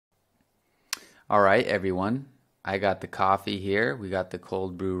All right, everyone. I got the coffee here. We got the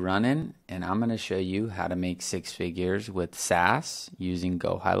cold brew running, and I'm going to show you how to make six figures with SaaS using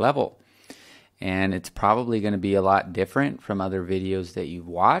GoHighLevel. And it's probably going to be a lot different from other videos that you've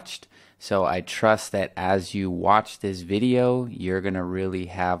watched. So I trust that as you watch this video, you're going to really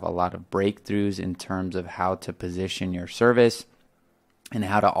have a lot of breakthroughs in terms of how to position your service and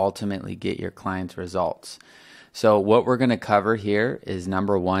how to ultimately get your clients results. So what we're going to cover here is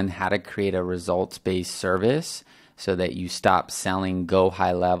number one, how to create a results-based service so that you stop selling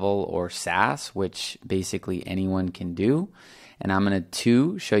GoHighLevel or SaaS, which basically anyone can do. And I'm going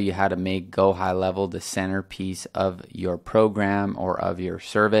to show you how to make GoHighLevel the centerpiece of your program or of your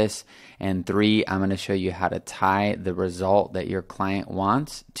service. And three, I'm going to show you how to tie the result that your client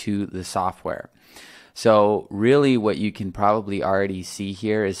wants to the software. So really what you can probably already see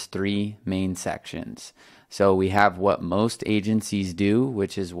here is three main sections. So we have what most agencies do,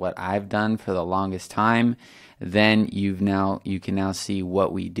 which is what I've done for the longest time. Then you can now see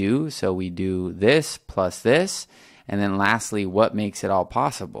what we do. So we do this plus this. And then lastly, what makes it all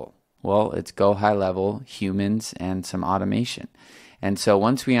possible? Well, it's GoHighLevel, humans, and some automation. And so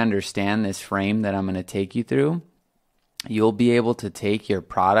once we understand this frame that I'm going to take you through, you'll be able to take your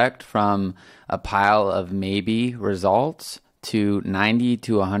product from a pile of maybe results to 90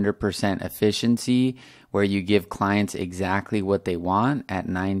 to 100% efficiency, where you give clients exactly what they want at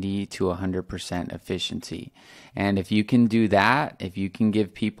 90 to 100% efficiency. And if you can do that, if you can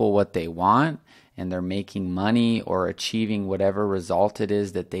give people what they want and they're making money or achieving whatever result it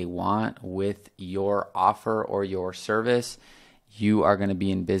is that they want with your offer or your service, you are going to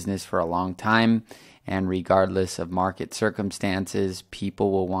be in business for a long time. And regardless of market circumstances,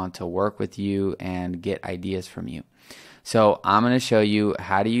 people will want to work with you and get ideas from you. So I'm going to show you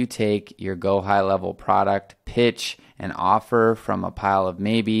how do you take your GoHighLevel product, pitch, and offer from a pile of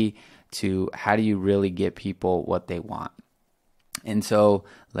maybe to how do you really get people what they want. And so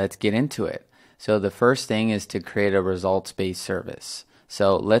let's get into it. So the first thing is to create a results-based service.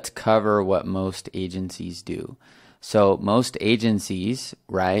 So let's cover what most agencies do. So most agencies,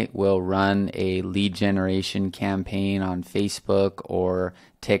 right, will run a lead generation campaign on Facebook or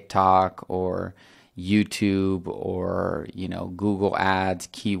TikTok or YouTube or, Google ads,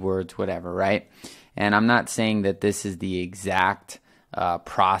 keywords, whatever, right? And I'm not saying that this is the exact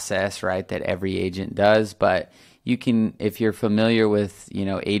process, right, that every agent does, but you can, if you're familiar with,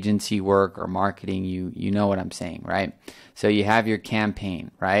 agency work or marketing, you know what I'm saying, right? So you have your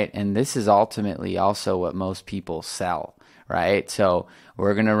campaign, right? And this is ultimately also what most people sell, right? So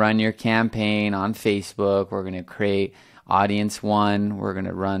we're going to run your campaign on Facebook. We're going to create audience one. We're going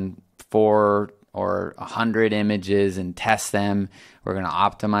to run 4 or 100 images and test them. We're going to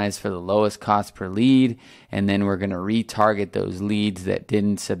optimize for the lowest cost per lead. And then we're going to retarget those leads that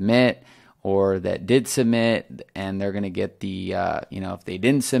didn't submit or that did submit, and they're going to get the, if they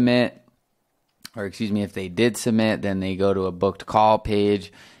didn't submit, if they did submit, then they go to a booked call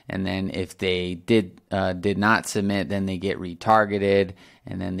page. And then if they did not submit, then they get retargeted,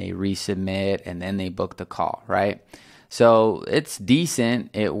 and then they resubmit, and then they book the call, right? So it's decent.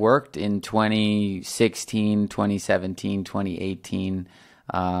 It worked in 2016, 2017, 2018,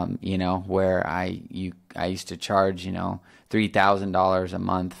 where I used to charge, $3,000 a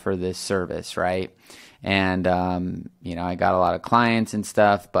month for this service, right? And, I got a lot of clients and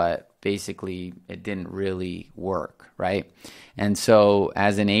stuff, but basically it didn't really work, right? And so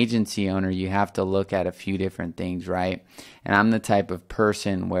as an agency owner, you have to look at a few different things, right? And I'm the type of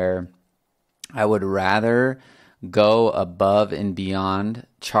person where I would rather go above and beyond,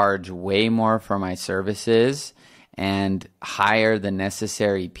 charge way more for my services, and hire the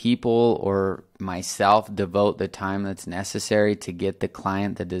necessary people or myself devote the time that's necessary to get the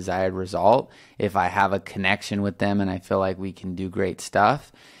client the desired result. If I have a connection with them and I feel like we can do great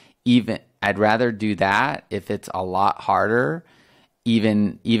stuff, I'd rather do that if it's a lot harder,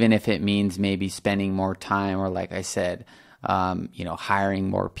 even if it means maybe spending more time or, like I said, hiring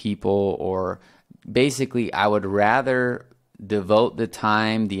more people, or basically I would rather devote the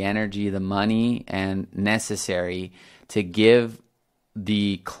time, the energy, the money, and necessary to give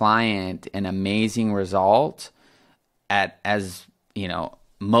the client an amazing result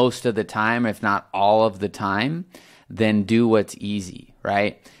most of the time, if not all of the time, than do what's easy,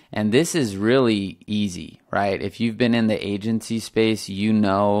 right? And this is really easy, right? If you've been in the agency space,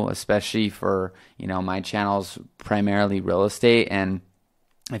 especially for, my channel's primarily real estate, and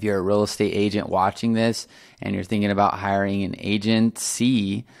if you're a real estate agent watching this and you're thinking about hiring an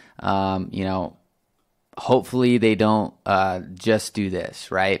agency, hopefully they don't just do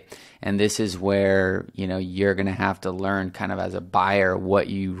this, right? And this is where, you're going to have to learn kind of as a buyer what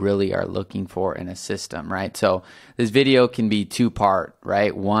you really are looking for in a system, right? So this video can be two-part,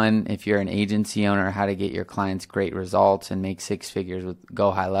 right? One, if you're an agency owner, how to get your clients great results and make six figures with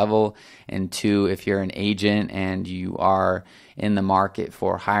Go High Level. And two, if you're an agent and you are in the market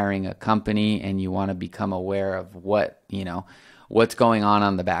for hiring a company and you want to become aware of what's going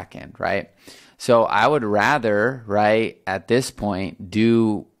on the back end, right? So I would rather, right, at this point,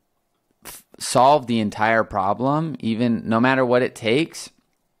 solve the entire problem, even no matter what it takes,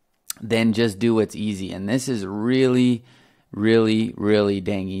 than just do what's easy. And this is really, really, really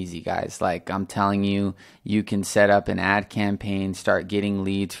dang easy, guys. Like I'm telling you, you can set up an ad campaign, start getting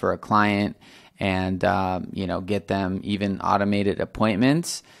leads for a client, and get them even automated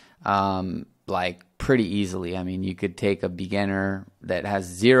appointments, like pretty easily. I mean, you could take a beginner that has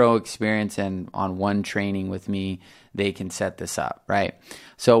zero experience and on one training with me, they can set this up, right?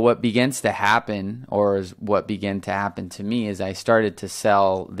 So what begins to happen, or is what began to happen to me, is I started to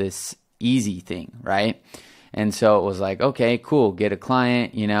sell this easy thing, right? And so it was like, okay, cool, get a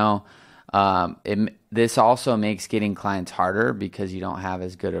client, this also makes getting clients harder because you don't have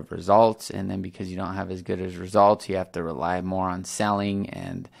as good of results. And then because you don't have as good as results, you have to rely more on selling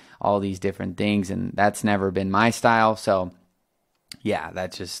and all these different things. And that's never been my style. So yeah,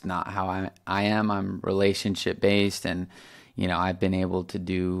 that's just not how I am. I'm relationship based, and I've been able to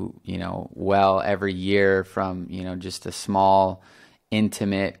do well every year from just a small,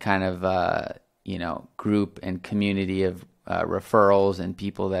 intimate kind of group and community of referrals and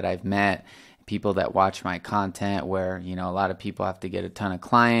people that I've met, people that watch my content, where a lot of people have to get a ton of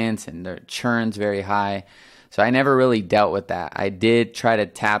clients and their churn's very high. So I never really dealt with that. I did try to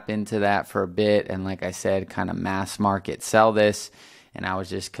tap into that for a bit, and like I said, kind of mass market sell this, and I was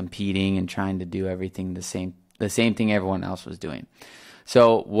just competing and trying to do everything the same thing everyone else was doing.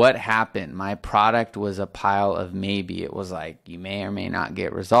 So what happened? My product was a pile of maybe. It was like, you may or may not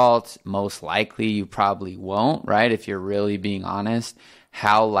get results. Most likely you probably won't, right? If you're really being honest,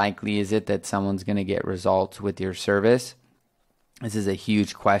 how likely is it that someone's going to get results with your service? This is a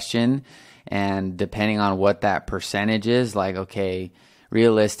huge question. And depending on what that percentage is, like, okay,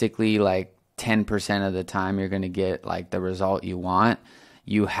 realistically, like 10% of the time you're going to get like the result you want.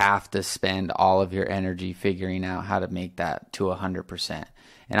 You have to spend all of your energy figuring out how to make that to 100%.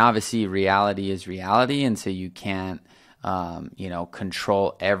 And obviously reality is reality. And so you can't,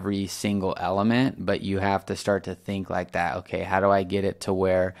 control every single element, but you have to start to think like that. Okay, how do I get it to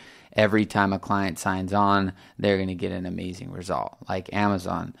where every time a client signs on, they're going to get an amazing result? Like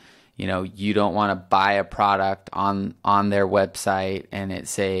Amazon, you don't want to buy a product on their website and it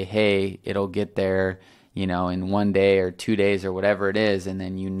say, hey, it'll get there, in 1 day or 2 days or whatever it is, and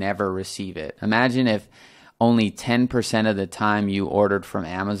then you never receive it. Imagine if only 10% of the time you ordered from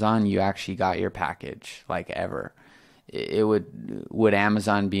Amazon, you actually got your package, like ever. Would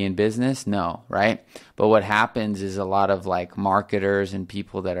Amazon be in business? No, right? But what happens is a lot of like marketers and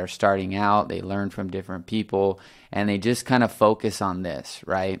people that are starting out, they learn from different people and they just kind of focus on this,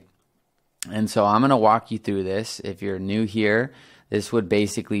 right? And so I'm going to walk you through this. If you're new here, this would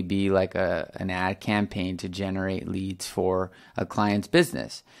basically be like an ad campaign to generate leads for a client's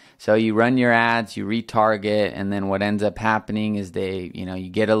business. So you run your ads, you retarget, and then what ends up happening is you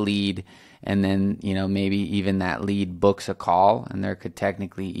get a lead, and then, maybe even that lead books a call, and there could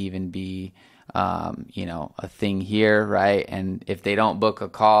technically even be, a thing here, right? And if they don't book a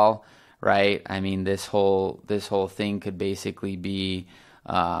call, right, I mean, this whole thing could basically be,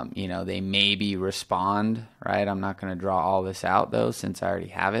 they maybe respond, right? I'm not going to draw all this out though, since I already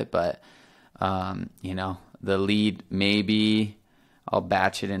have it, but, the lead maybe, I'll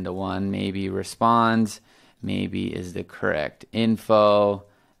batch it into one, maybe responds, maybe is the correct info,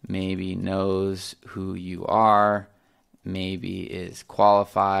 maybe knows who you are, maybe is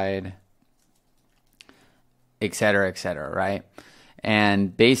qualified, et cetera, right?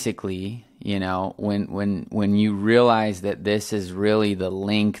 And basically, when you realize that this is really the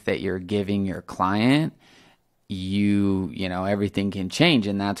link that you're giving your client, everything can change.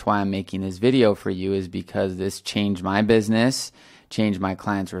 And that's why I'm making this video for you, is because this changed my business, changed my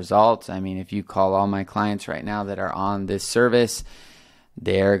clients' results. I mean, if you call all my clients right now that are on this service,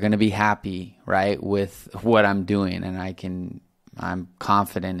 they're going to be happy, right, with what I'm doing. And I'm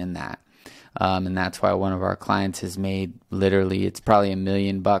confident in that. And that's why one of our clients has made literally, it's probably $1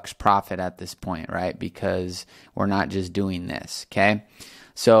 million profit at this point, right? Because we're not just doing this. Okay.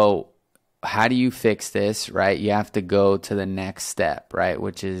 So how do you fix this, right? You have to go to the next step, right?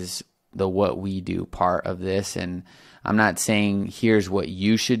 Which is the what we do part of this. And I'm not saying here's what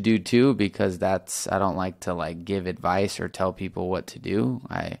you should do too, because I don't like to like give advice or tell people what to do.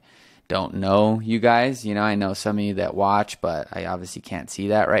 I don't know you guys, I know some of you that watch, but I obviously can't see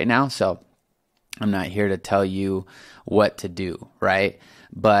that right now. So I'm not here to tell you what to do, right?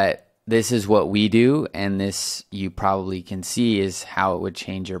 But this is what we do, and this you probably can see is how it would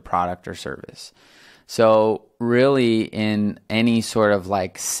change your product or service. So really in any sort of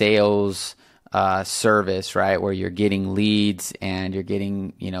like sales service, right, where you're getting leads and you're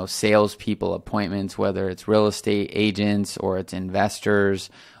getting, salespeople appointments, whether it's real estate agents or it's investors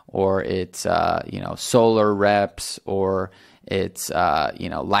or it's, solar reps or it's,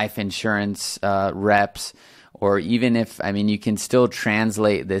 life insurance reps, or even if, you can still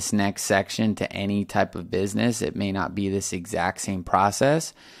translate this next section to any type of business. It may not be this exact same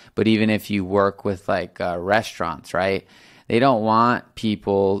process, but even if you work with like restaurants, right, they don't want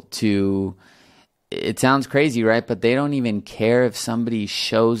people to, it sounds crazy, right? But they don't even care if somebody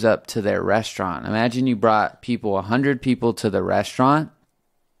shows up to their restaurant. Imagine you brought 100 people to the restaurant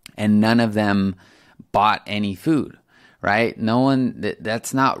and none of them bought any food, right? No one,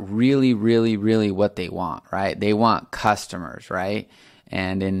 that's not really what they want, right? They want customers, right?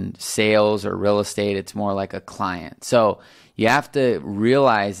 And in sales or real estate, it's more like a client. So you have to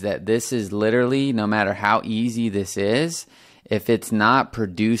realize that this is literally, no matter how easy this is, if it's not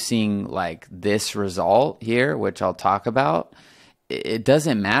producing like this result here, which I'll talk about, it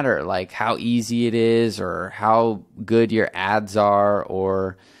doesn't matter like how easy it is or how good your ads are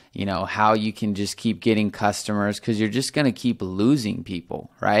or, how you can just keep getting customers, because you're just going to keep losing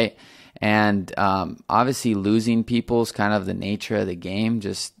people, right? And obviously losing people is kind of the nature of the game,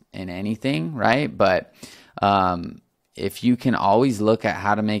 just in anything, right? But if you can always look at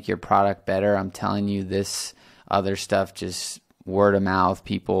how to make your product better, I'm telling you, this other stuff, just word of mouth,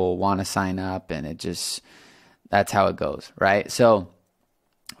 people want to sign up, and that's how it goes, right? So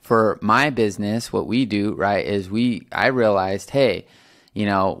for my business, what we do, right, is I realized, hey,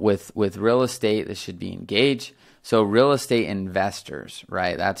 with real estate, this should be engaged. So real estate investors,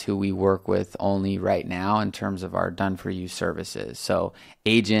 right? That's who we work with only right now in terms of our done-for-you services. So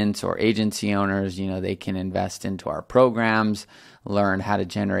agents or agency owners, they can invest into our programs, learn how to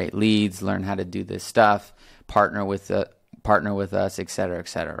generate leads, learn how to do this stuff, partner with us, et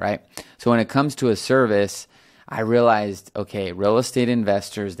cetera, right? So when it comes to a service, I realized, okay, real estate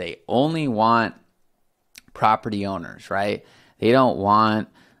investors, they only want property owners, right? They don't want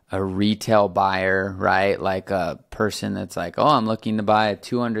a retail buyer, right? Like a person that's like, oh, I'm looking to buy a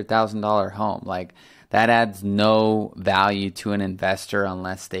 $200,000 home. Like that adds no value to an investor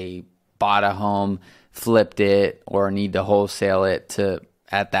unless they bought a home, flipped it, or need to wholesale it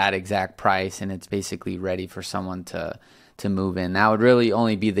at that exact price, and it's basically ready for someone to move in. That would really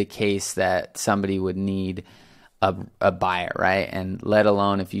only be the case that somebody would need a buyer, right? And let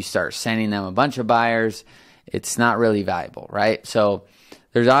alone if you start sending them a bunch of buyers, it's not really valuable, right? So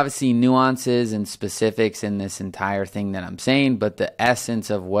there's obviously nuances and specifics in this entire thing that I'm saying, but the essence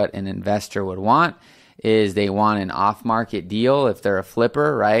of what an investor would want is they want an off-market deal if they're a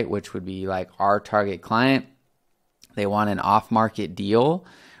flipper, right? Which would be like our target client. They want an off-market deal,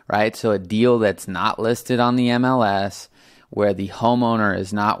 right? So a deal that's not listed on the MLS, where the homeowner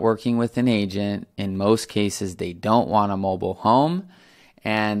is not working with an agent. In most cases, they don't want a mobile home.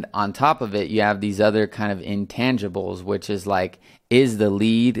 And on top of it, you have these other kind of intangibles, which is like, is the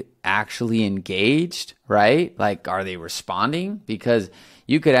lead actually engaged, right? Like, are they responding? Because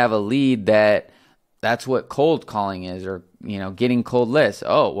you could have a lead that's what cold calling is, or, getting cold lists.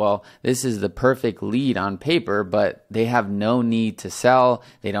 Oh, well, this is the perfect lead on paper, but they have no need to sell.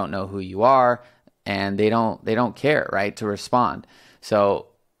 They don't know who you are, and they don't care, right, to respond. So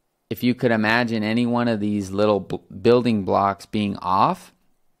if you could imagine any one of these little building blocks being off,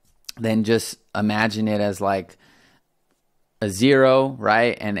 then just imagine it as like a 0,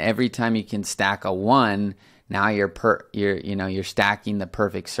 right? And every time you can stack a 1, now you're stacking the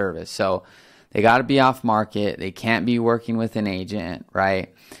perfect service. So they got to be off market. They can't be working with an agent,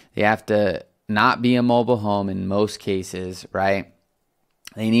 right? They have to not be a mobile home in most cases, right?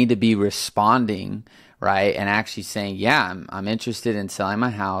 They need to be responding, right? And actually saying, yeah, I'm interested in selling my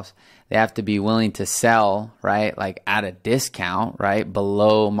house. They have to be willing to sell, right? Like at a discount, right?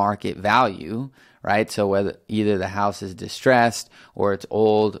 Below market value, right? So whether either the house is distressed or it's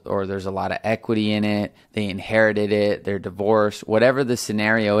old or there's a lot of equity in it, they inherited it, they're divorced, whatever the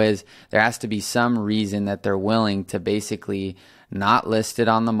scenario is, there has to be some reason that they're willing to basically not list it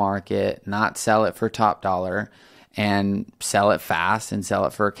on the market, not sell it for top dollar, and sell it fast and sell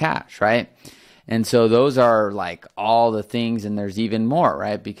it for cash, right? And so those are like all the things, and there's even more,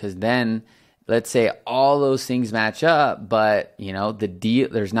 right? Because then let's say all those things match up, but you know, the deal,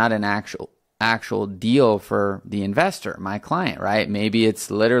 there's not an actual deal for the investor, my client, right? Maybe it's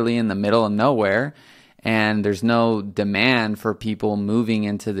literally in the middle of nowhere and there's no demand for people moving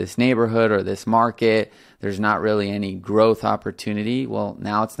into this neighborhood or this market. There's not really any growth opportunity. Well,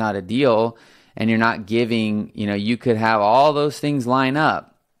 now it's not a deal, and you're not giving, you know, you could have all those things line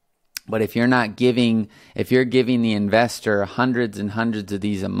up, but if you're giving the investor hundreds and hundreds of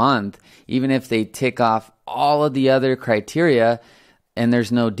these a month, even if they tick off all of the other criteria and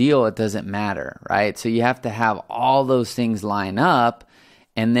there's no deal, it doesn't matter, right? So you have to have all those things line up,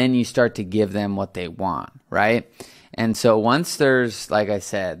 and then you start to give them what they want, right? And so once there's, like I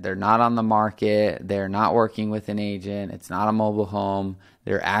said, they're not on the market, they're not working with an agent, it's not a mobile home,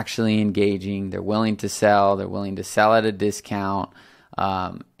 they're actually engaging, they're willing to sell at a discount.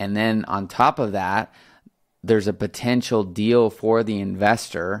 And then on top of that, there's a potential deal for the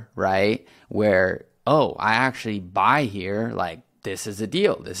investor, right? Where, oh, I actually buy here, like this is a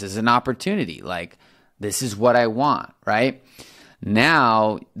deal, this is an opportunity, like this is what I want, right?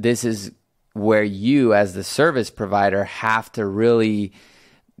 Now, this is where you as the service provider have to really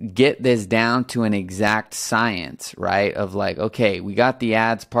get this down to an exact science, right? Of like, okay, we got the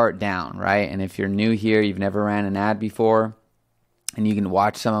ads part down, right? And if you're new here, you've never ran an ad before, and you can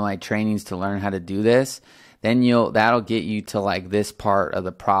watch some of my trainings to learn how to do this, then that'll get you to like this part of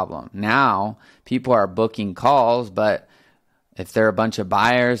the problem. Now, people are booking calls, but if they're a bunch of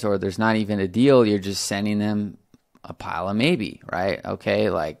buyers or there's not even a deal, you're just sending them a pile of maybe, right?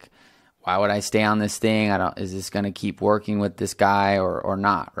 Okay, like, why would I stay on this thing? Is this going to keep working with this guy or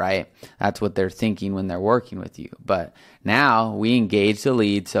not, right? That's what they're thinking when they're working with you. But now we engage the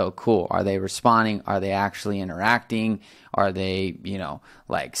lead. So cool. Are they responding? Are they actually interacting? Are they, you know,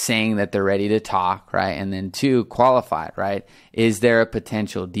 like saying that they're ready to talk, right? And then 2, qualified, right? Is there a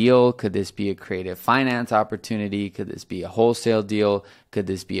potential deal? Could this be a creative finance opportunity? Could this be a wholesale deal? Could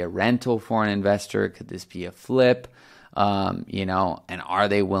this be a rental for an investor? Could this be a flip? You know, and are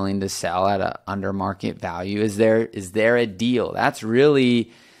they willing to sell at a under market value? Is there a deal? That's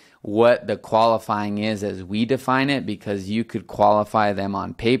really what the qualifying is as we define it, because you could qualify them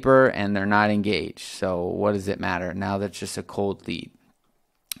on paper and they're not engaged. So what does it matter? Now that's just a cold lead.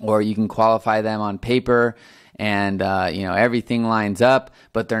 Or you can qualify them on paper and, you know, everything lines up,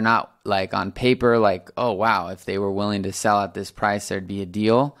 but they're not like on paper, like, oh, wow, if they were willing to sell at this price, there'd be a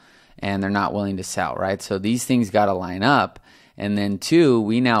deal. And they're not willing to sell, right? So these things got to line up. And then 2,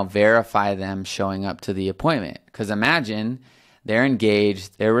 we now verify them showing up to the appointment. Because imagine they're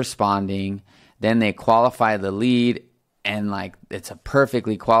engaged, they're responding, then they qualify the lead, and like it's a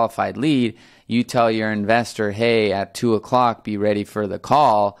perfectly qualified lead. You tell your investor, hey, at 2 o'clock, be ready for the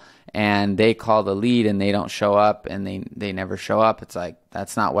call, and they call the lead and they don't show up, and they never show up. It's like,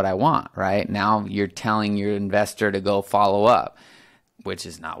 that's not what I want, right? Now you're telling your investor to go follow up, which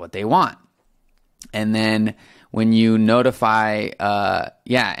is not what they want. And then when you notify,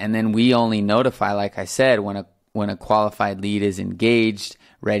 and then we only notify, like I said, when a qualified lead is engaged,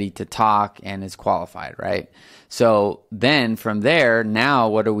 ready to talk, and is qualified, right? So then from there, now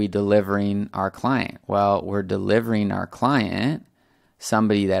what are we delivering our client? Well, we're delivering our client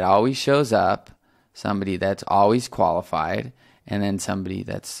somebody that always shows up, somebody that's always qualified, and then somebody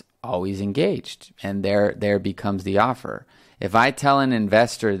that's always engaged. And there becomes the offer. If I tell an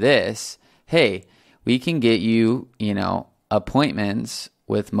investor this, hey, we can get you, you know, appointments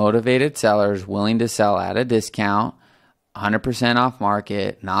with motivated sellers willing to sell at a discount, 100% off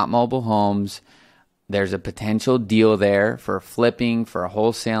market, not mobile homes. There's a potential deal there for flipping, for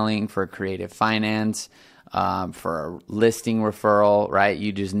wholesaling, for creative finance, for a listing referral, right?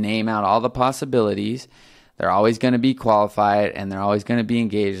 You just name out all the possibilities. They're always going to be qualified, and they're always going to be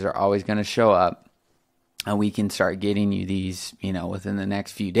engaged. They're always going to show up. And we can start getting you these, you know, within the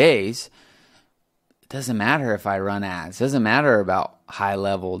next few days. It doesn't matter if I run ads. It doesn't matter about high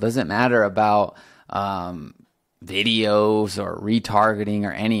level. It doesn't matter about videos or retargeting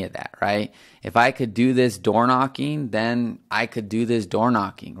or any of that, right? If I could do this door knocking, then I could do this door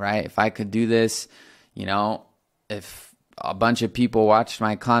knocking, right? If I could do this, you know, if a bunch of people watched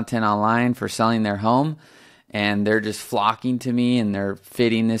my content online for selling their home and they're just flocking to me and they're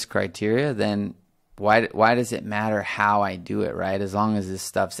fitting this criteria, then why does it matter how I do it, right? As long as this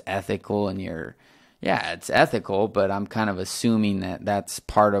stuff's ethical and it's ethical, but I'm kind of assuming that that's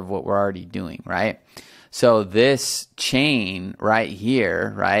part of what we're already doing, right? So this chain right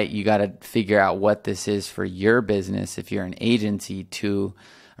here, right, you got to figure out what this is for your business. If you're an agency to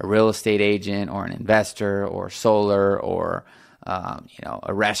a real estate agent or an investor or solar or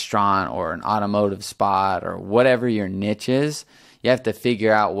a restaurant or an automotive spot or whatever your niche is, you have to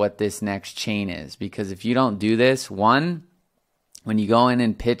figure out what this next chain is. Because if you don't do this, one, when you go in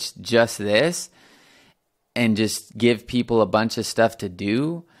and pitch just this and just give people a bunch of stuff to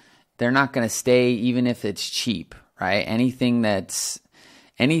do, they're not going to stay even if it's cheap, right? Anything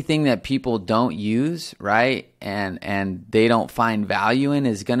that people don't use, right, and they don't find value in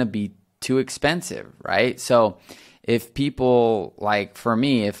is going to be too expensive, right? So if people, like for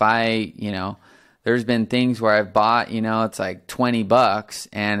me, if I, there's been things where I've bought, it's like $20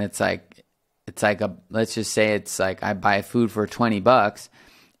 and it's like let's just say it's like I buy food for $20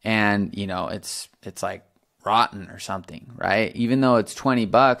 and, it's like rotten or something, right? Even though it's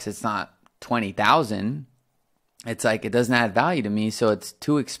 $20, it's not 20,000. It's like it doesn't add value to me, so it's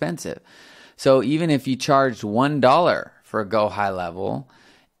too expensive. So even if you charged $1 for Go High Level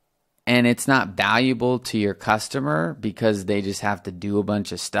and it's not valuable to your customer because they just have to do a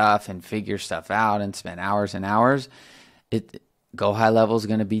bunch of stuff and figure stuff out and spend hours and hours, Go High Level is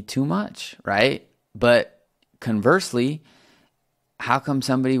going to be too much, right? But conversely, how come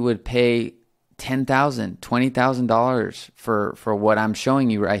somebody would pay $10,000, $20,000 for what I'm showing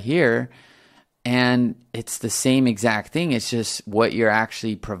you right here? And it's the same exact thing. It's just what you're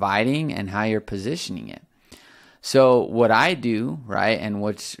actually providing and how you're positioning it. So what I do, right, and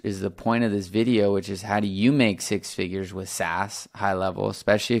which is the point of this video, which is how do you make six figures with SaaS high level,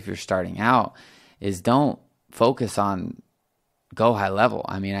 especially if you're starting out, is don't focus on Go High Level.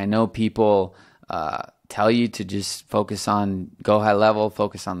 I mean, I know people tell you to just focus on Go High Level,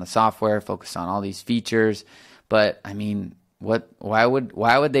 focus on the software, focus on all these features, but I mean, why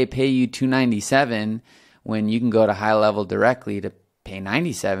would they pay you $297 when you can go to High Level directly to pay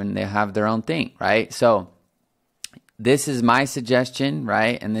 $97? They have their own thing, right? So this is my suggestion,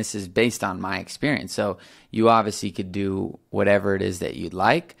 right? And this is based on my experience. So you obviously could do whatever it is that you'd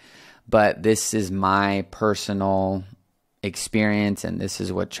like, but this is my personal experience, and this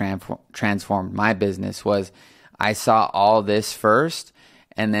is what transformed my business. Was I saw all this first,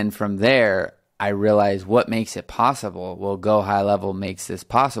 and then from there I realized what makes it possible. Well, Go High Level makes this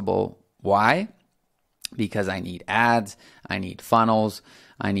possible. Why? Because I need ads, I need funnels,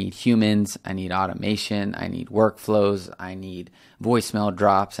 I need humans, I need automation, I need workflows, I need voicemail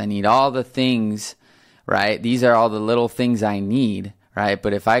drops, I need all the things, right? These are all the little things I need, right?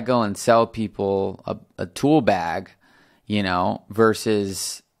 But if I go and sell people a tool bag,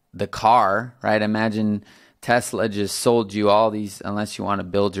 versus the car, right? Imagine Tesla just sold you all these, unless you want to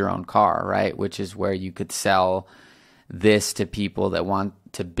build your own car, right? Which is where you could sell this to people that want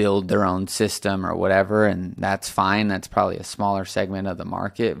to build their own system or whatever, and that's fine. That's probably a smaller segment of the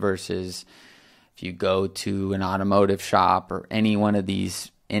market versus if you go to an automotive shop or any one of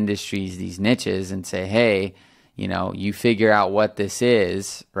these industries, these niches, and say, hey, you figure out what this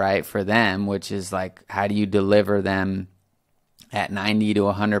is, right, for them, which is like, how do you deliver them at 90 to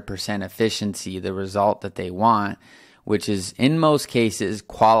 100% efficiency, the result that they want, which is in most cases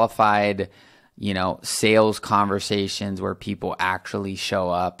qualified, sales conversations where people actually show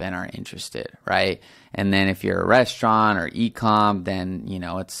up and are interested, right? And then if you're a restaurant or e-com, then,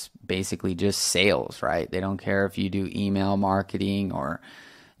 it's basically just sales, right? They don't care if you do email marketing or,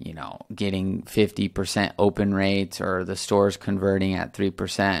 getting 50% open rates or the store's converting at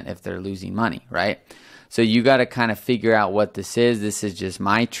 3% if they're losing money, right? So you got to kind of figure out what this is. This is just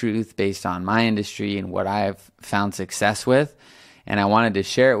my truth based on my industry and what I've found success with. And I wanted to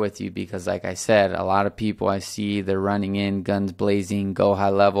share it with you because, like I said, a lot of people I see, they're running in, guns blazing, Go High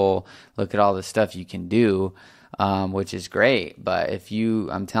Level, look at all the stuff you can do, which is great. But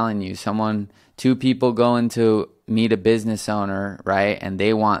I'm telling you, two people going to meet a business owner, right, and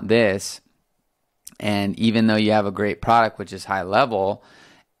they want this, and even though you have a great product, which is high level,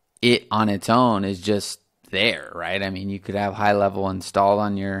 it on its own is just there, right? I mean, you could have High Level installed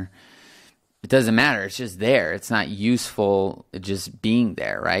on it doesn't matter. It's just there. It's not useful just being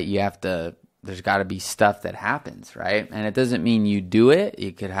there, right? There's got to be stuff that happens, right? And it doesn't mean you do it.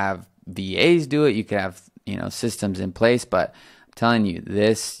 You could have VAs do it. You could have, systems in place, but I'm telling you,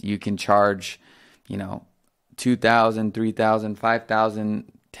 you can charge, $2,000, $3,000, $5,000,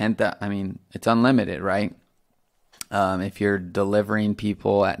 $10,000. I mean, it's unlimited, right? If you're delivering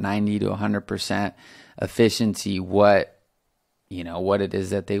people at 90 to 100% efficiency, what it is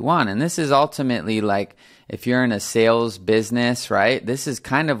that they want. And this is ultimately like, if you're in a sales business, right, this is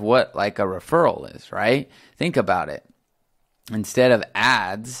kind of what like a referral is, right? Think about it. Instead of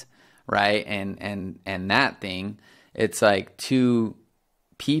ads, right, and that thing, it's like two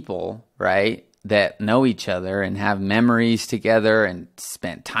people, right, that know each other and have memories together and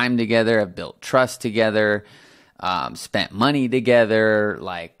spent time together, have built trust together, spent money together,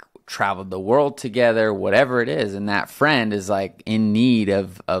 like traveled the world together, whatever it is. And that friend is like in need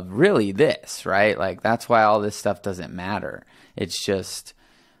of really this, right? Like that's why all this stuff doesn't matter. It's just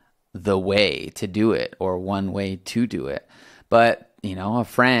the way to do it, or one way to do it. But you know, a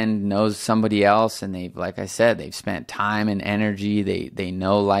friend knows somebody else, and they've, like I said, they've spent time and energy. They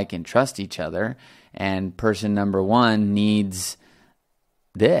know, like, and trust each other. And person number one needs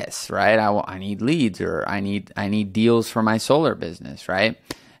this, right? I need leads, or I need deals for my solar business, right?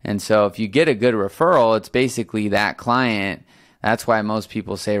 And so if you get a good referral, it's basically that client. That's why most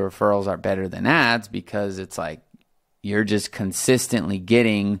people say referrals are better than ads, because it's like you're just consistently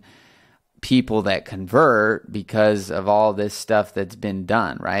getting people that convert because of all this stuff that's been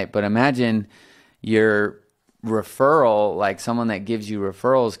done, right? But imagine your referral, like someone that gives you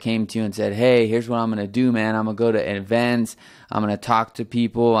referrals came to you and said, hey, here's what I'm going to do, man. I'm going to go to events. I'm going to talk to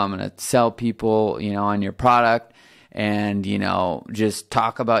people. I'm going to sell people, you know, on your product, and, you know, just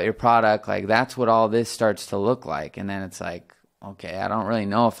talk about your product. Like that's what all this starts to look like. And then it's like, okay, I don't really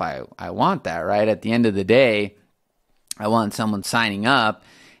know if I want that, right? At the end of the day, I want someone signing up.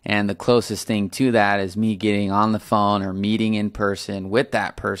 And the closest thing to that is me getting on the phone or meeting in person with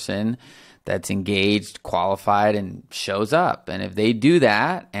that person that's engaged, qualified, and shows up. And if they do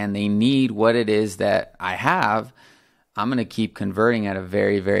that and they need what it is that I have, I'm going to keep converting at a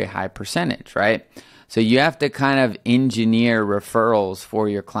very, very high percentage, right? So you have to kind of engineer referrals for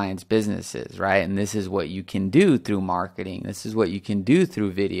your clients' businesses, right? And this is what you can do through marketing. This is what you can do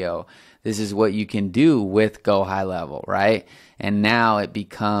through video. This is what you can do with Go High Level, right? And now it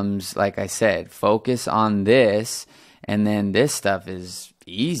becomes, like I said, focus on this, and then this stuff is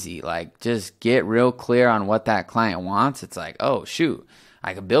easy. Like just get real clear on what that client wants. It's like, oh shoot,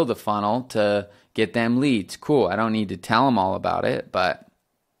 I could build a funnel to get them leads. Cool. I don't need to tell them all about it, but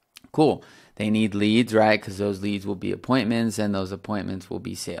cool. They need leads, right? Because those leads will be appointments, and those appointments will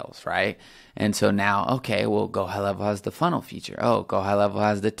be sales, right? And so now, okay, well, Go High Level has the funnel feature. Oh, Go High Level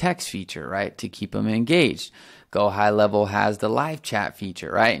has the text feature, right? To keep them engaged. Go High Level has the live chat feature,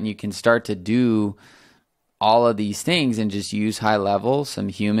 right? And you can start to do all of these things and just use High Level, some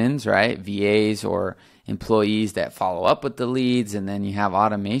humans, right? VAs or employees that follow up with the leads, and then you have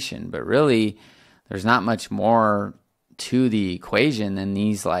automation. But really, there's not much more to the equation than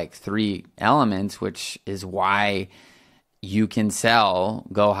these like three elements, which is why you can sell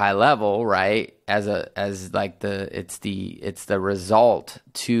Go High Level, right? It's the result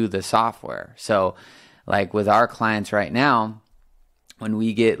to the software. So like with our clients right now, when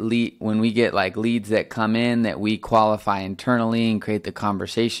we get like leads that come in that we qualify internally and create the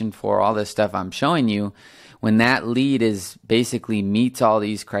conversation for, all this stuff I'm showing you, when that lead is basically meets all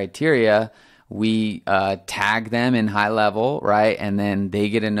these criteria, we tag them in High Level, right? And then they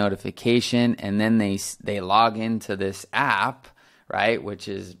get a notification, and then they log into this app, right? Which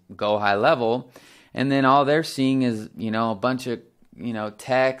is Go High Level. And then all they're seeing is, you know, a bunch of, you know,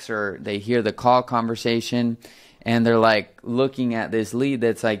 text, or they hear the call conversation, and they're like looking at this lead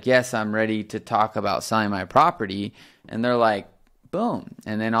that's like, yes, I'm ready to talk about selling my property. And they're like, boom.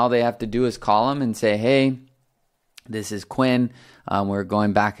 And then all they have to do is call them and say, hey, this is Quinn. We're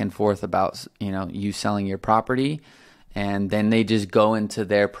going back and forth about, you know, you selling your property. And then they just go into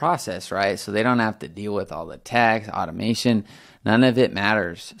their process, right? So they don't have to deal with all the text, automation. None of it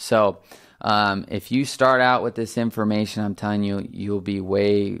matters. So if you start out with this information, I'm telling you, you'll be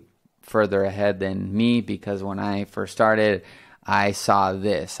way further ahead than me, because when I first started, I saw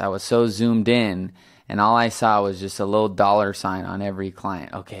this. I was so zoomed in, and all I saw was just a little dollar sign on every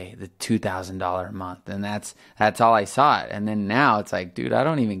client. Okay, the $2,000 a month. And that's all I saw. And then now it's like, dude, I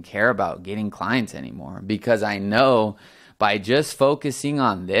don't even care about getting clients anymore, because I know by just focusing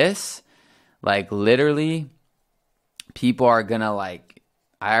on this, like literally people are going to like,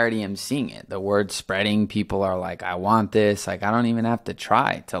 I already am seeing it. The word spreading. People are like, I want this. Like, I don't even have to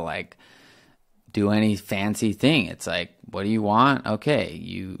try to like do any fancy thing. It's like, what do you want? Okay,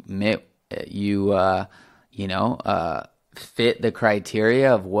 fit the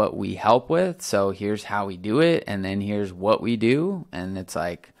criteria of what we help with. So here's how we do it, and then here's what we do. And it's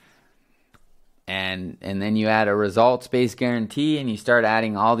like, and then you add a results-based guarantee, and you start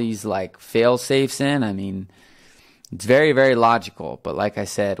adding all these like fail safes in. I mean, it's very, very logical. But like I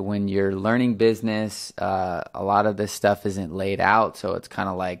said, when you're learning business, a lot of this stuff isn't laid out. So it's kind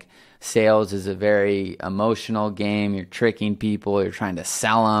of like sales is a very emotional game. You're tricking people. You're trying to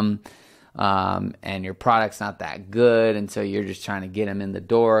sell them. And your product's not that good, and so you're just trying to get them in the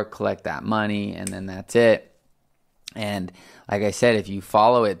door, collect that money, and then that's it. And like I said, if you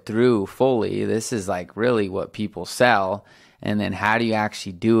follow it through fully, this is like really what people sell. And then how do you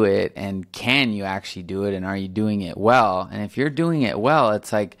actually do it? And can you actually do it? And are you doing it well? And if you're doing it well,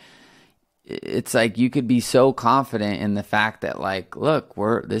 it's like you could be so confident in the fact that, like, look,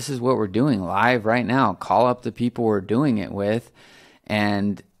 this is what we're doing live right now. Call up the people we're doing it with.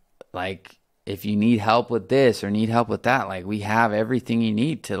 And like, if you need help with this or need help with that, like, we have everything you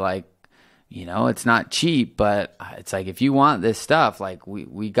need to, like, it's not cheap, but it's like, if you want this stuff, like,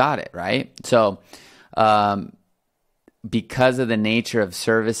 we got it, right? So, because of the nature of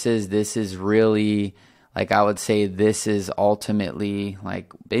services, this is really, like, I would say this is ultimately,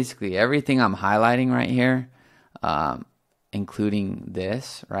 like, basically everything I'm highlighting right here, including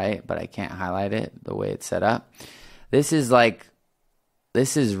this, right? But I can't highlight it the way it's set up. This is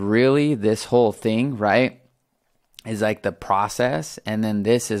really, this whole thing, right, is like the process, and then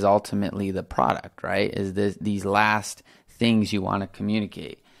this is ultimately the product, right? Is these last things you want to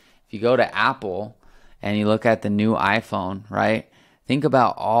communicate. If you go to Apple and you look at the new iPhone, right? Think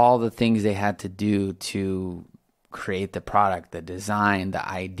about all the things they had to do to create the product, the design, the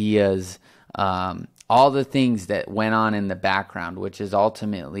ideas, all the things that went on in the background, which is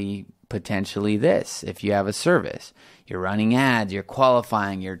ultimately potentially this. If you have a service, you're running ads, you're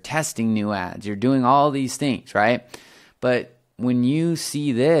qualifying, you're testing new ads, you're doing all these things, right? But when you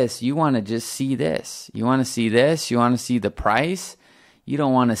see this, you want to just see this. You want to see this. You want to see the price. You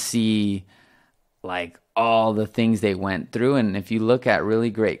don't want to see, like, all the things they went through. And if you look at really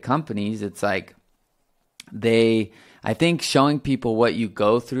great companies, it's like I think showing people what you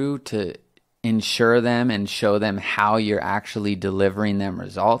go through to ensure them and show them how you're actually delivering them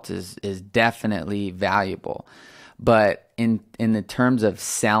results is definitely valuable. But in the terms of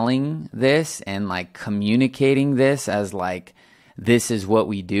selling this and, like, communicating this as, like, this is what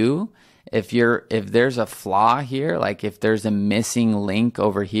we do, if there's a flaw here, like if there's a missing link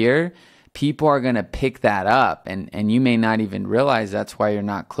over here, people are going to pick that up, and you may not even realize that's why you're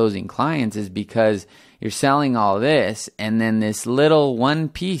not closing clients, is because you're selling all this and then this little one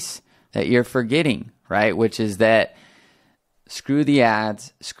piece that you're forgetting, right? Which is that screw the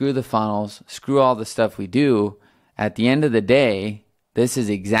ads, screw the funnels, screw all the stuff we do. At the end of the day, this is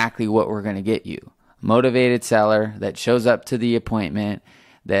exactly what we're going to get you. Motivated seller that shows up to the appointment,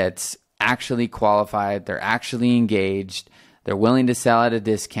 that's actually qualified, they're actually engaged, they're willing to sell at a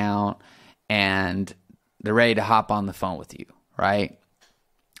discount, and they're ready to hop on the phone with you, right?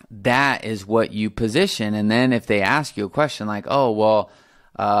 That is what you position. And then if they ask you a question like, oh, well,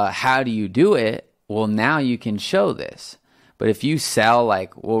 how do you do it? Well, now you can show this. But if you sell,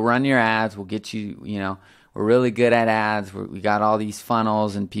 like, we'll run your ads, we'll get you, we're really good at ads, we got all these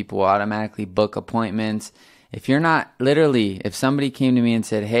funnels and people will automatically book appointments. If you're not, literally, if somebody came to me and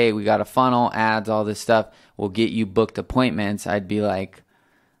said, hey, we got a funnel, ads, all this stuff, we'll get you booked appointments, I'd be like,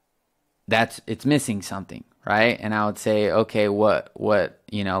 it's missing something, right? And I would say, okay, what,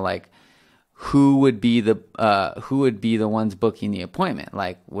 like, who would be the ones booking the appointment?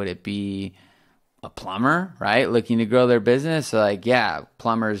 Like, would it be a plumber, right, looking to grow their business? So, like, yeah,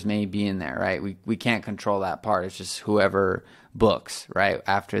 plumbers may be in there, right? We can't control that part. It's just whoever books, right,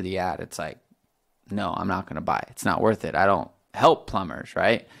 after the ad. It's like, no, I'm not going to buy. It's not worth it. I don't help plumbers,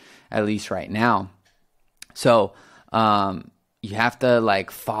 right? At least right now. So, you have to, like,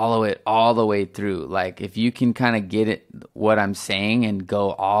 follow it all the way through. Like, if you can kind of get it, what I'm saying, and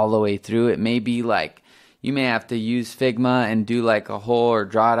go all the way through, it may be like, you may have to use Figma and do like a whole, or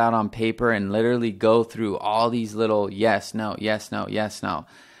draw it out on paper and literally go through all these little yes, no, yes, no, yes, no.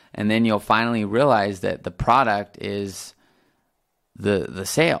 And then you'll finally realize that the product is the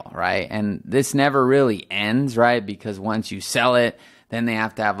sale, right? And this never really ends, right? Because once you sell it, then they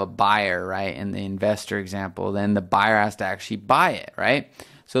have to have a buyer, right? In the investor example, then the buyer has to actually buy it, right?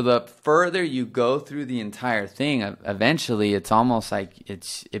 So the further you go through the entire thing, eventually it's almost like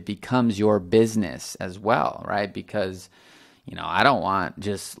it becomes your business as well, right? Because, I don't want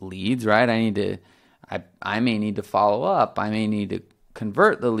just leads, right? I may need to follow up. I may need to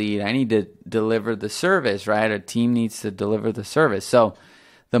convert the lead. I need to deliver the service, right? A team needs to deliver the service. So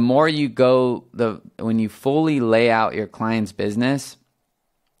the more you go, when you fully lay out your client's business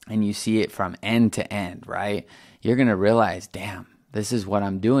and you see it from end to end, right? You're going to realize, damn, this is what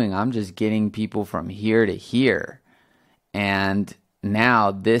I'm doing. I'm just getting people from here to here. And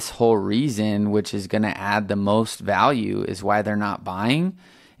now this whole reason, which is going to add the most value, is why they're not buying.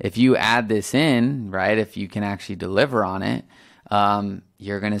 If you add this in, right, if you can actually deliver on it,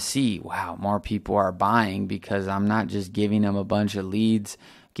 you're going to see, wow, more people are buying because I'm not just giving them a bunch of leads,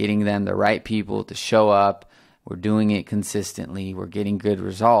 getting them the right people to show up. We're doing it consistently. We're getting good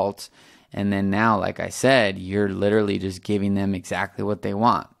results. And then now, like I said, you're literally just giving them exactly what they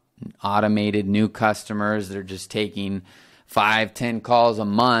want. Automated new customers. They're just taking 5, 10 calls a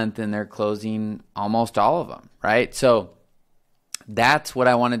month, and they're closing almost all of them, right? So that's what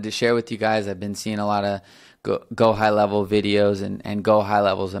I wanted to share with you guys. I've been seeing a lot of Go High Level videos, and Go High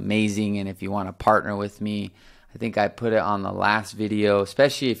Level is amazing. And if you want to partner with me, I think I put it on the last video,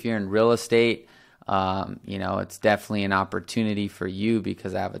 especially if you're in real estate. It's definitely an opportunity for you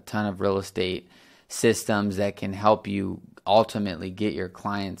because I have a ton of real estate systems that can help you ultimately get your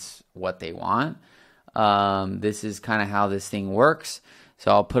clients what they want. This is kind of how this thing works. So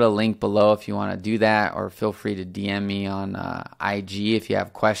I'll put a link below if you want to do that, or feel free to DM me on IG if you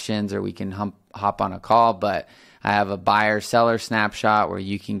have questions, or we can hop on a call. But I have a buyer-seller snapshot where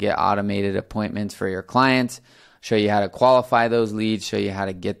you can get automated appointments for your clients, show you how to qualify those leads, show you how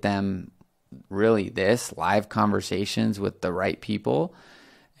to get them live conversations with the right people.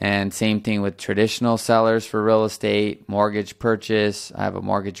 And same thing with traditional sellers for real estate, mortgage purchase. I have a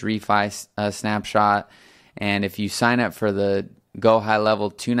mortgage refi snapshot. And if you sign up for the Go High Level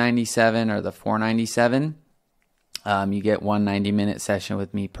 297 or the 497, you get one 90-minute session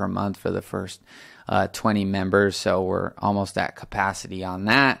with me per month for the first 20 members. So we're almost at capacity on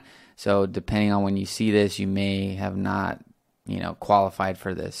that. So depending on when you see this, you may have not, qualified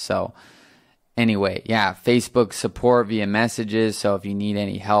for this. So anyway, yeah, Facebook support via messages. So if you need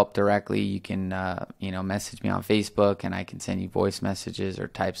any help directly, you can, message me on Facebook, and I can send you voice messages or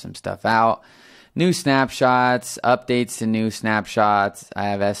type some stuff out. New snapshots, updates to new snapshots. I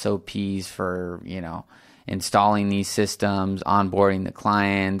have SOPs for, installing these systems, onboarding the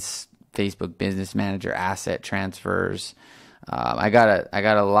clients, Facebook Business Manager asset transfers. I got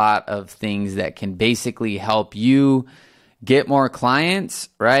a lot of things that can basically help you get more clients,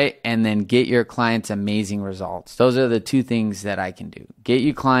 right? And then get your clients amazing results. Those are the two things that I can do. Get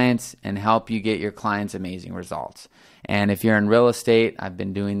you clients and help you get your clients amazing results. And if you're in real estate, I've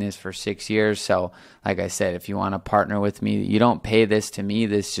been doing this for 6 years. So like I said, if you want to partner with me, you don't pay this to me.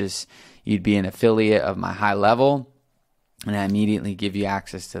 You'd be an affiliate of my High Level, and I immediately give you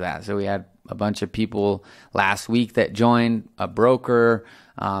access to that. So we had a bunch of people last week that joined, a broker,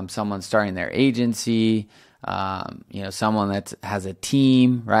 someone starting their agency, someone that has a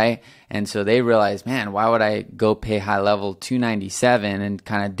team, right? And so they realized, man, why would I go pay High Level 297 and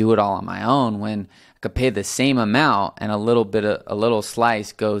kind of do it all on my own when I could pay the same amount and a little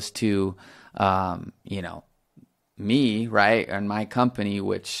slice goes to, me, right? And my company,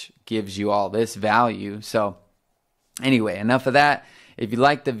 which gives you all this value. So anyway, enough of that. If you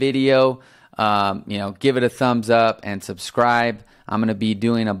like the video, give it a thumbs up and subscribe. I'm going to be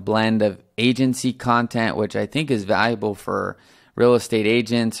doing a blend of agency content, which I think is valuable for real estate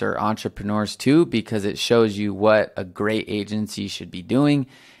agents or entrepreneurs too, because it shows you what a great agency should be doing.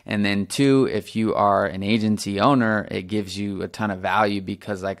 And then two, if you are an agency owner, it gives you a ton of value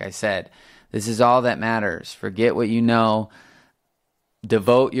because, like I said, this is all that matters. Forget what you know.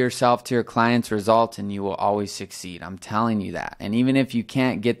 Devote yourself to your client's results and you will always succeed. I'm telling you that. And even if you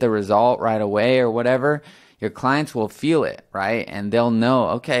can't get the result right away or whatever, your clients will feel it, right? And they'll know,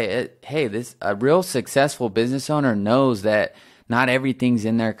 okay, a real successful business owner knows that not everything's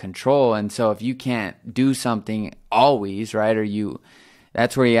in their control. And so if you can't do something always, right,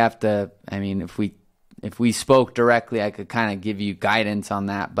 that's where you have to, if we spoke directly, I could kind of give you guidance on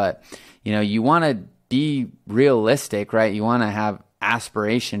that. But, you want to be realistic, right? You want to have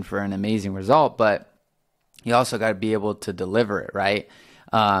aspiration for an amazing result, but you also got to be able to deliver it, right?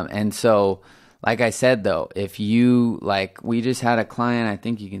 And so, like I said, though, if you we just had a client, I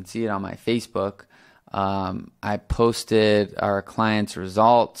think you can see it on my Facebook. I posted our client's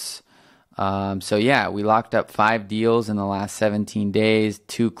results. We locked up 5 deals in the last 17 days,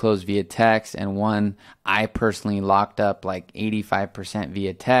 2 closed via text, and 1 I personally locked up 85%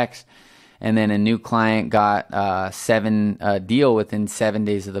 via text. And then a new client got 7 deal within 7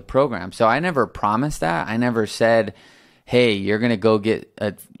 days of the program. So I never promised that. I never said, hey, you're going to go get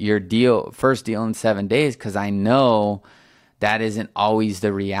your first deal in 7 days, because I know that isn't always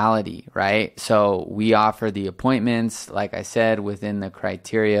the reality, right? So we offer the appointments, like I said, within the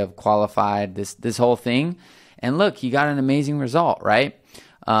criteria of qualified, this whole thing. And look, he got an amazing result, right?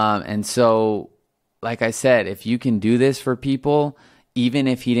 And so, like I said, if you can do this for people, even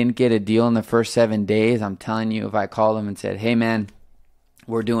if he didn't get a deal in the first 7 days, I'm telling you, if I called him and said, hey man,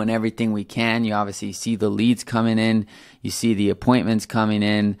 we're doing everything we can. You obviously see the leads coming in. You see the appointments coming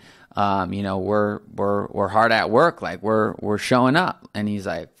in. We're hard at work. We're showing up. And he's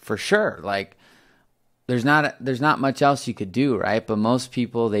like, for sure. There's not much else you could do, right? But most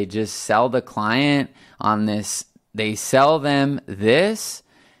people, they just sell the client on this. They sell them this,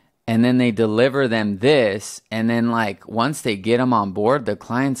 and then they deliver them this. And then once they get them on board, the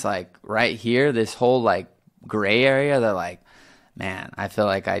client's right here, this whole gray area, they're like, man, I feel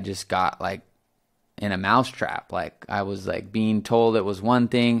like I just got like in a mousetrap. Like I was like being told it was one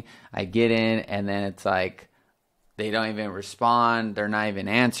thing, I get in, and then it's like they don't even respond. They're not even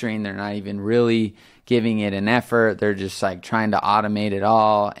answering. They're not even really giving it an effort. They're just like trying to automate it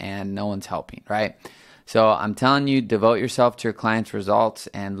all, and no one's helping, right? So I'm telling you, devote yourself to your clients' results,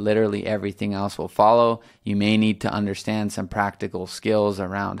 and literally everything else will follow. You may need to understand some practical skills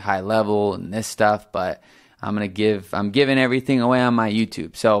around high level and this stuff, but I'm giving everything away on my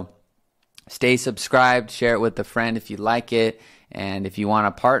YouTube. So stay subscribed, share it with a friend if you like it. And if you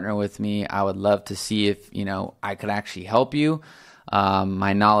want to partner with me, I would love to see if, I could actually help you.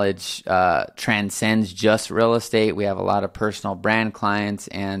 My knowledge transcends just real estate. We have a lot of personal brand clients,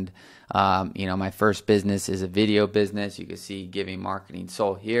 and my first business is a video business. You can see Giving Marketing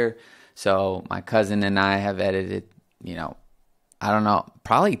Soul here. So my cousin and I have edited, I don't know,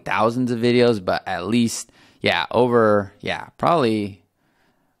 probably thousands of videos, but at least,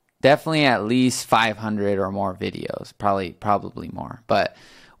 definitely at least 500 or more videos, probably more. But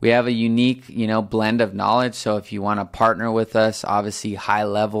we have a unique, blend of knowledge. So if you want to partner with us, obviously high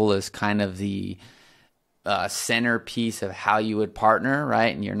level is kind of the centerpiece of how you would partner,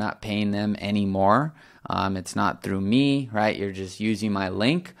 right? And you're not paying them anymore. It's not through me, right? You're just using my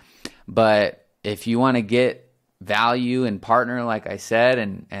link. But if you want to get value and partner, like I said,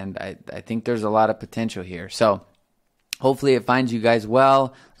 and I think there's a lot of potential here. So hopefully it finds you guys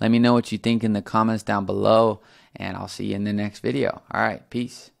well. Let me know what you think in the comments down below, and I'll see you in the next video. All right,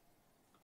 peace.